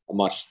have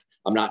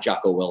I'm not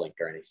Jocko Willink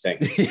or anything.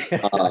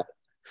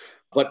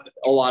 But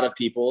a lot of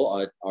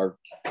people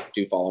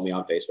do follow me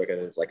on Facebook. I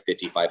think it's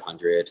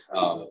 5,500.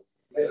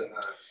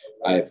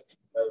 I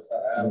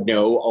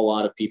know a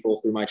lot of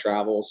people through my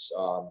travels.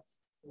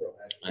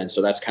 And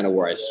so that's kind of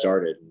where I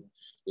started,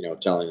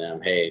 telling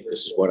them, hey,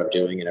 this is what I'm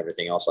doing and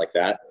everything else like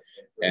that.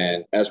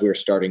 And as we were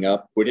starting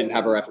up, we didn't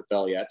have our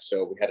FFL yet,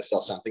 so we had to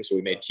sell something. So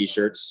we made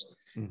T-shirts,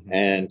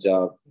 and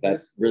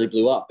that really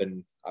blew up.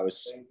 And I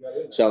was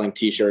selling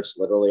T-shirts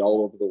literally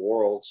all over the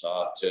world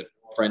to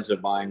friends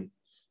of mine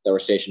that were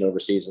stationed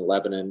overseas in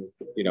Lebanon,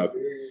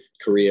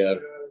 Korea,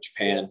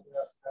 Japan,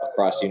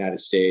 across the United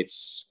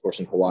States, of course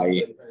in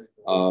Hawaii,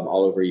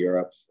 all over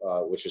Europe,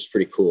 which was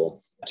pretty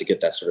cool to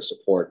get that sort of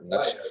support. And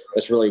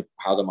that's really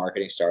how the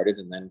marketing started.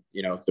 And then,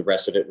 the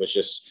rest of it was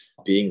just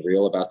being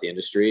real about the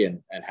industry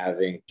and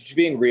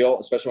being real,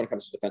 especially when it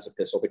comes to defensive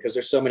pistol, because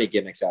there's so many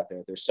gimmicks out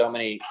there. There's so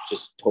many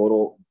just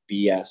total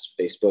BS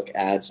Facebook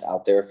ads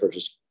out there for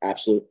just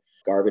absolute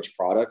garbage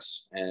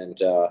products.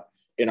 And,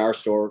 in our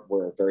store,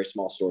 we're a very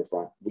small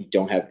storefront. We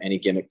don't have any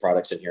gimmick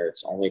products in here.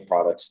 It's only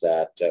products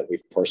that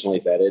we've personally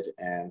vetted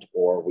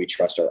or we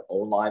trust our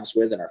own lives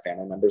with and our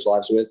family members'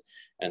 lives with.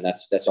 And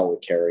that's all we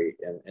carry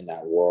in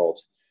that world.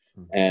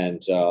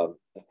 And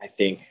I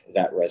think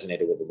that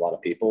resonated with a lot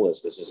of people.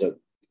 Is this is a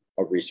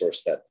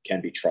resource that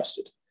can be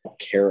trusted. Don't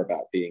care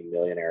about being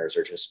millionaires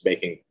or just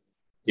making,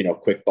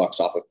 quick bucks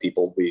off of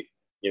people. We,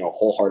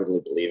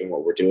 wholeheartedly believe in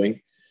what we're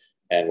doing,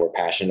 and we're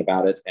passionate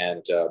about it,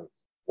 and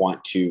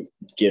want to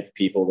give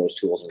people those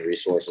tools and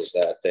resources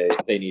that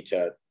they need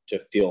to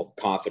feel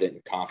confident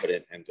and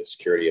competent in the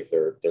security of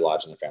their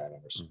lives and their family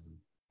members. Mm-hmm.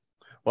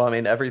 Well, I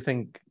mean,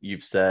 everything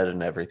you've said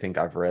and everything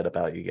I've read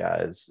about you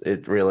guys,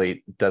 it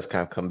really does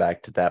kind of come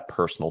back to that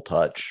personal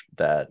touch,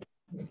 that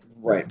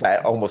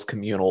almost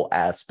communal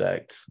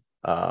aspect.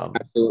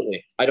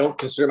 Absolutely. I don't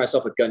consider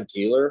myself a gun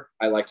dealer.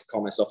 I like to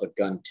call myself a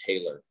gun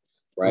tailor,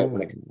 right? Ooh.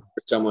 When it comes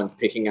to someone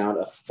picking out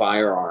a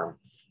firearm,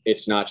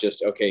 it's not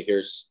just, okay,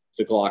 here's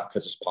the Glock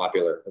because it's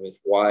popular. I mean,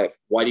 why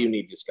do you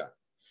need this gun?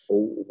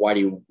 Why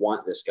do you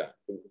want this gun?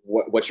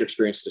 What's your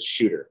experience as a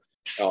shooter?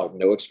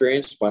 No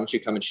experience? Why don't you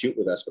come and shoot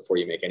with us before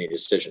you make any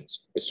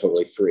decisions? It's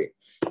totally free.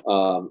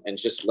 And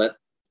just let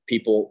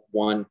people,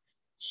 one,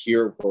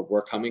 hear where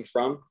we're coming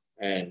from,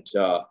 and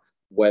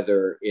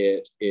whether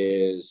it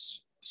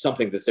is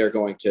something that they're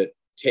going to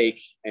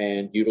take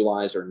and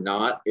utilize or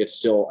not, it's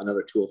still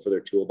another tool for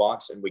their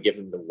toolbox. And we give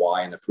them the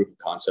why and the proof of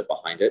concept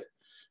behind it.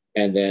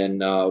 And then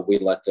we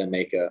let them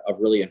make a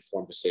really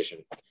informed decision.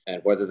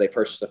 And whether they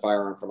purchase a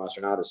firearm from us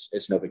or not,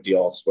 it's no big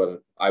deal. It's whether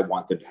I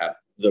want them to have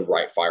the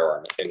right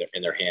firearm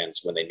in their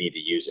hands when they need to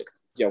use it.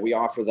 Yeah, we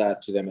offer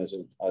that to them as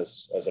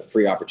a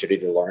free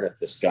opportunity to learn if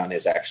this gun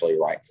is actually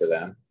right for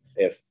them.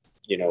 If,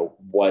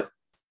 what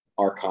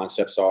our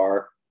concepts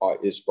are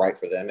is right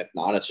for them. If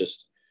not, it's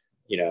just,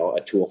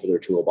 a tool for their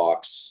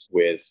toolbox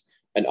with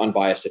an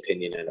unbiased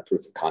opinion and a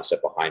proof of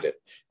concept behind it.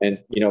 And,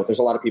 there's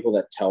a lot of people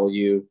that tell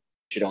you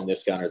should own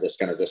this gun or this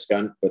gun or this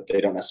gun, but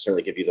they don't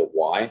necessarily give you the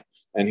why.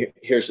 And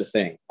here's the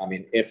thing. I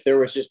mean, if there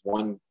was just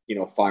one,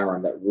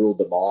 firearm that ruled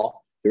them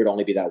all, there would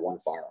only be that one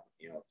firearm.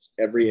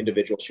 Every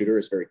individual shooter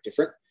is very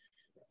different.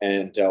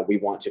 And we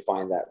want to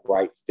find that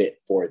right fit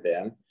for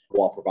them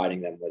while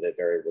providing them with a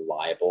very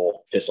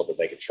reliable pistol that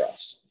they can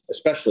trust,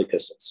 especially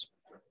pistols.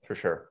 For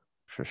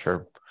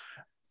sure.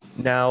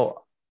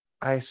 Now,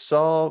 I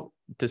saw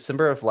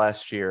December of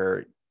last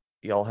year,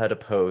 y'all had a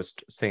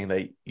post saying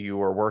that you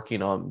were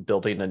working on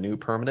building a new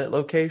permanent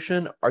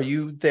location. Are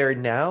you there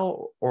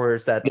now, or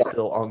is that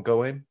still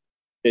ongoing?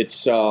 It's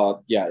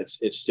still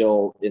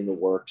in the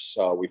works.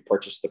 We've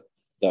purchased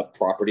the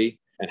property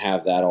and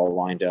have that all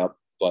lined up.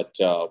 But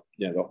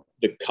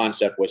the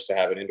concept was to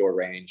have an indoor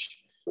range,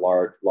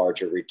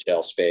 larger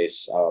retail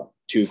space,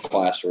 2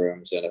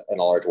 classrooms, and a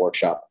large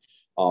workshop.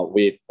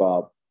 We've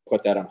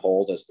put that on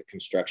hold as the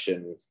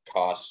construction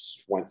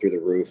costs went through the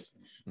roof.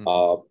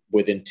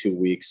 Within 2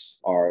 weeks,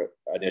 our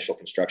initial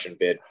construction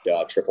bid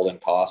tripled in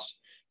cost.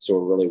 So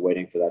we're really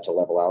waiting for that to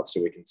level out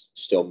so we can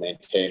still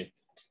maintain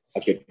a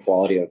good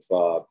quality of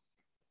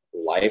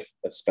life,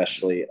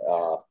 especially,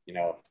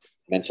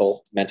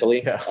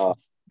 mentally,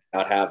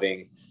 not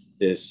having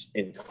this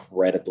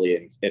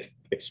incredibly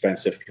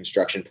expensive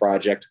construction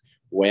project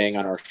weighing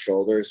on our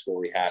shoulders where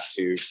we have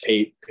to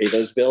pay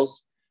those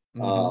bills.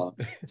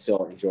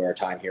 Still enjoy our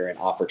time here and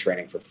offer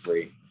training for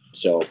free.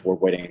 So we're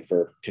waiting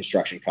for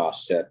construction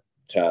costs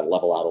to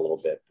level out a little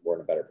bit. We're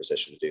in a better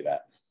position to do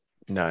that.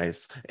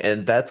 Nice.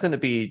 And that's going to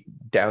be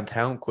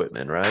downtown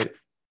Quitman, right?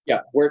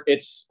 Yeah,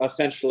 it's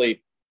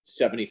essentially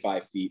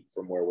 75 feet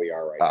from where we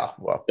are right now.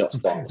 Well. Built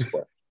Spawn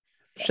Square.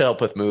 Should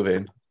help with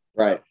moving.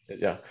 Right.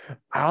 Yeah.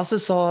 I also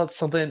saw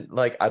something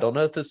like, I don't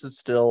know if this is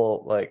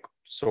still like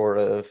sort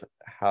of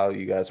how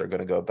you guys are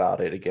going to go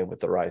about it again with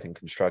the rising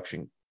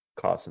construction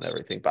costs and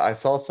everything, but I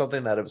saw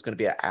something that it was going to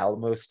be an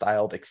Alamo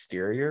styled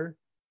exterior.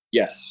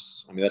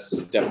 Yes. I mean, that's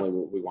definitely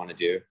what we want to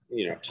do,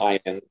 tie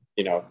in,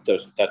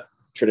 that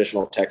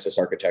traditional Texas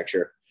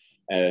architecture.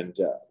 And,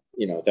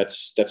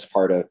 that's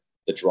part of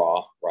the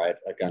draw, right?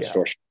 A gun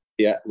store.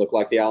 Yeah. Look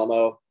like the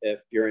Alamo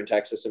if you're in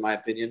Texas, in my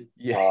opinion.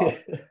 Yeah.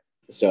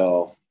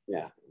 So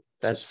yeah.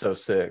 That's so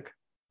sick.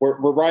 We're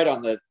right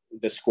on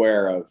the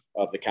square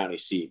of the county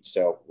seat.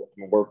 So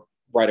we're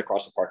right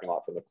across the parking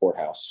lot from the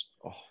courthouse.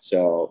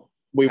 So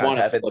we want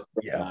it to look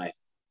really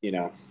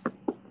nice,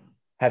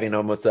 having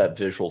almost that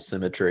visual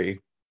symmetry.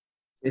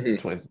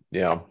 Between,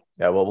 well,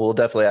 we'll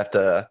definitely have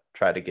to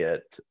try to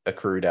get a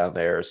crew down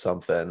there or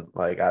something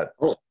like that.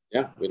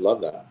 We'd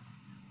love that.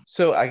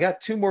 So I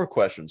got 2 more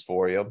questions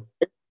for you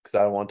because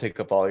I don't want to take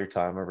up all your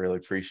time. I really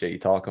appreciate you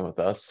talking with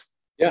us.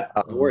 Yeah,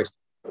 no worries.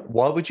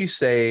 What would you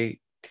say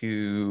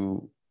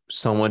to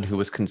someone who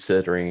was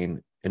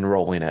considering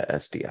enrolling at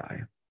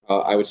SDI?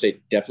 I would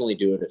say definitely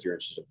do it if you're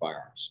interested in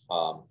firearms.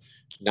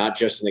 Not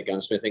just in the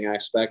gunsmithing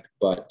aspect,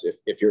 but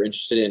if you're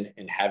interested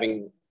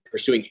in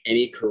pursuing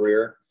any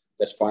career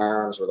that's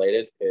firearms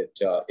related, it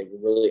will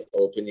really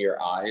open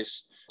your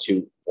eyes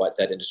to what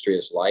that industry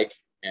is like.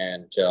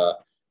 And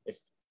if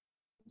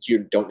you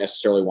don't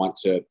necessarily want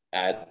to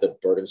add the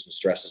burdens and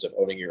stresses of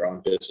owning your own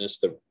business,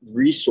 the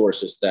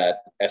resources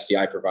that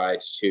SDI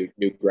provides to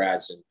new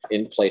grads and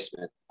in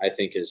placement, I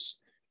think is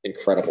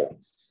incredible.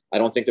 I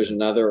don't think there's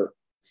another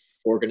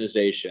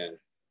organization,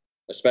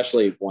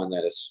 especially one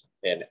that is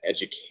an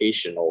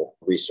educational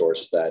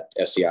resource that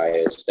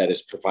SDI is, that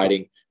is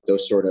providing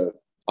those sort of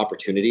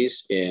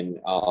opportunities in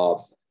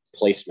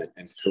placement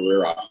and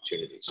career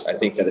opportunities. I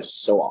think that is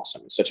so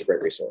awesome. It's such a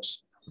great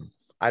resource.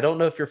 I don't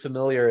know if you're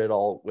familiar at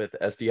all with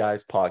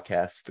SDI's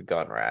podcast, The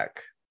Gun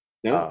Rack.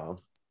 No?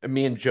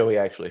 Me and Joey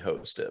actually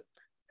host it.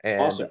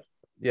 And Awesome.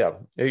 Yeah,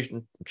 you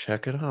should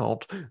check it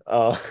out.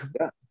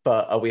 Yeah.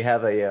 But we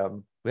have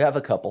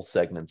a couple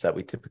segments that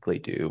we typically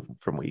do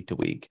from week to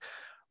week.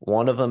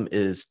 One of them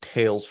is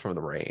Tales from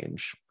the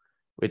Range,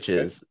 which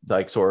is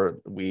like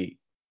we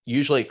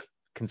usually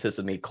consists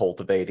of me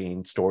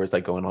cultivating stories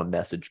like going on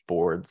message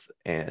boards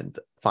and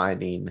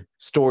finding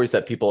stories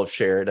that people have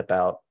shared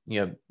about,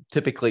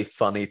 typically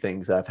funny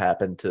things that have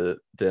happened to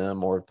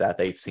them or that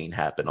they've seen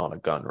happen on a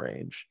gun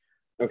range.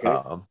 Okay.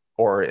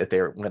 Or if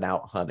they went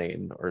out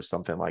hunting or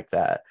something like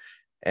that.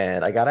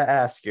 And I got to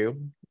ask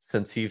you,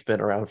 since you've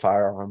been around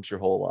firearms your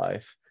whole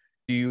life,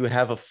 do you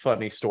have a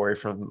funny story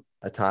from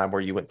a time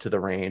where you went to the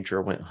range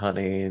or went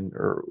hunting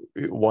or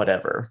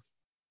whatever?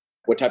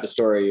 What type of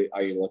story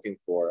are you looking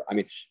for? I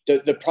mean,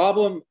 the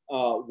problem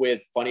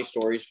with funny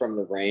stories from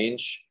the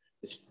range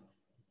is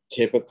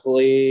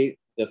typically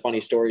the funny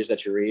stories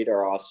that you read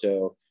are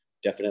also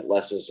definite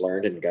lessons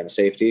learned in gun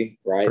safety,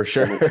 right? For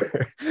sure.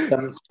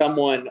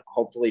 Someone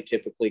hopefully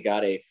typically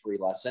got a free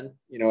lesson,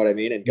 you know what I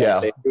mean, in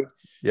gun safety.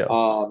 Yeah.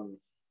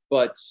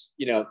 But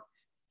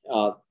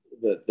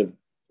the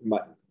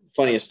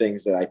funniest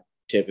things that I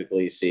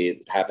typically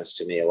see happens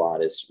to me a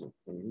lot is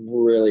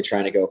really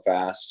trying to go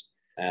fast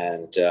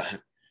and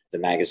the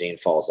magazine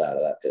falls out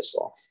of that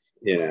pistol,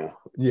 Yeah.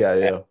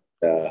 And,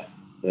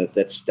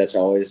 that's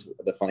always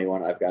the funny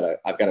one. I've got a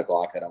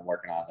Glock that I'm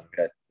working on. I'm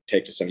gonna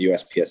take to some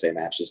USPSA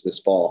matches this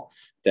fall.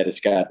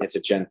 It's a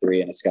Gen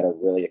 3 and it's got a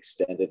really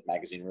extended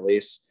magazine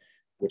release,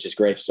 which is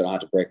great, so I don't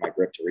have to break my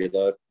grip to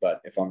reload.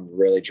 But if I'm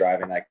really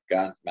driving that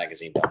gun, the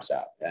magazine dumps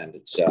out, and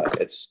it's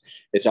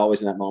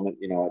always in that moment.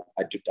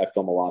 I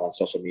film a lot on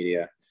social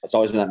media. It's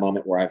always in that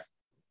moment where I've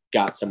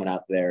got someone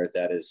out there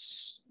that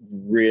is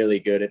really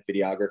good at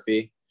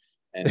videography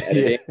and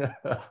editing.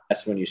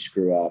 That's when you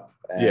screw up.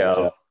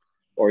 And,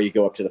 or you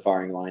go up to the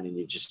firing line and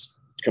you just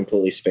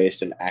completely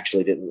spaced and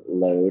actually didn't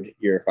load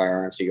your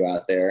firearm. So you go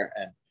out there,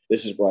 and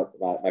this is what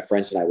my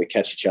friends and I, we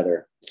catch each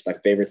other. It's my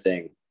favorite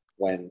thing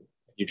when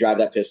you drive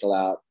that pistol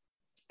out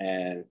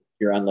and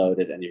you're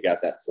unloaded and you've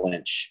got that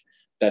flinch.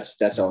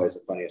 That's always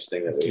the funniest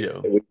thing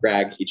that we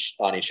brag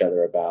on each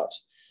other about.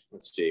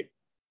 Let's see.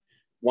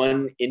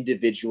 One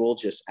individual,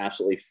 just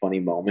absolutely funny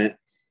moment.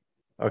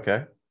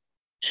 Okay.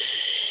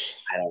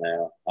 I don't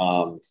know.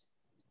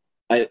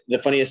 The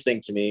funniest thing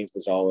to me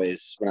was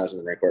always when I was in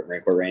the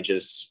Marine Corps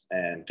ranges,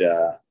 and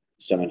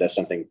someone does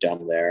something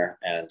dumb there,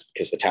 and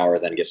because the tower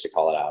then gets to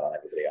call it out on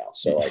everybody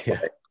else. So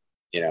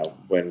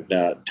when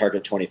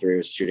target 23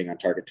 was shooting on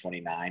target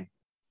 29,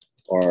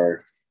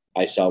 or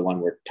I saw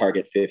one where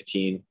target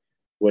 15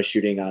 was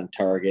shooting on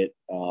target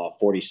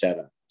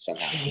 47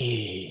 somehow.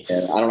 Jeez.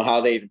 And I don't know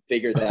how they even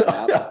figured that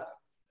out.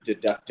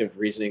 Deductive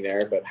reasoning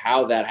there, but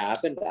how that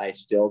happened, I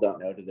still don't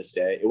know to this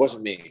day. It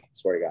wasn't me, I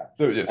swear to God.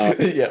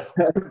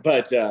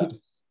 But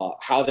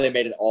how they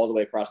made it all the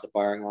way across the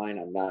firing line,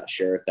 I'm not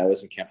sure. If that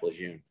was in Camp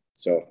Lejeune,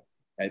 so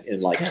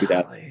in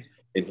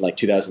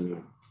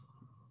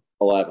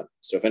 2011.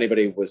 So if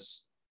anybody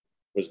was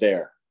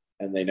there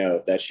and they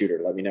know that shooter,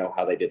 let me know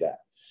how they did that.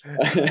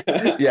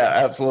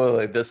 Yeah,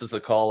 absolutely. This is a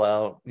call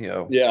out.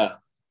 Yeah.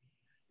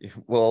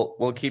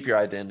 We'll keep your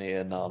identity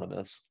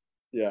anonymous.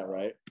 Yeah.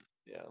 Right.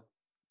 Yeah.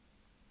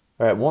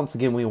 All right. Once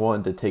again, we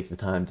wanted to take the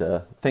time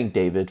to thank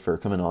David for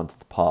coming on to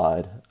the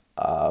pod,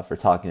 for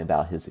talking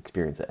about his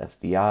experience at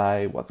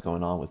SDI, what's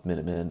going on with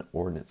Minuteman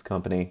Ordnance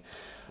Company.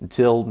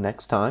 Until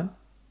next time,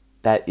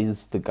 that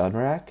is the Gun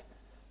Rack.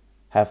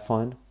 Have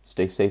fun,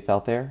 stay safe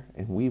out there,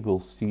 and we will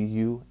see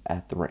you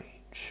at the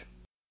range.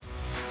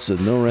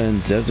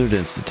 Sonoran Desert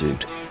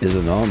Institute is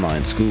an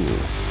online school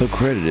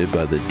accredited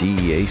by the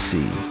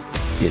DEAC.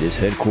 It is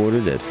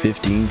headquartered at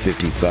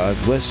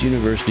 1555 West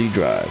University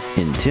Drive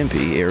in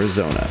Tempe,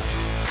 Arizona.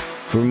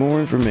 For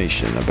more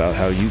information about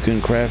how you can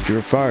craft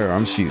your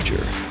firearms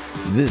future,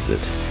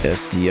 visit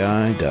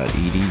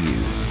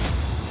sdi.edu.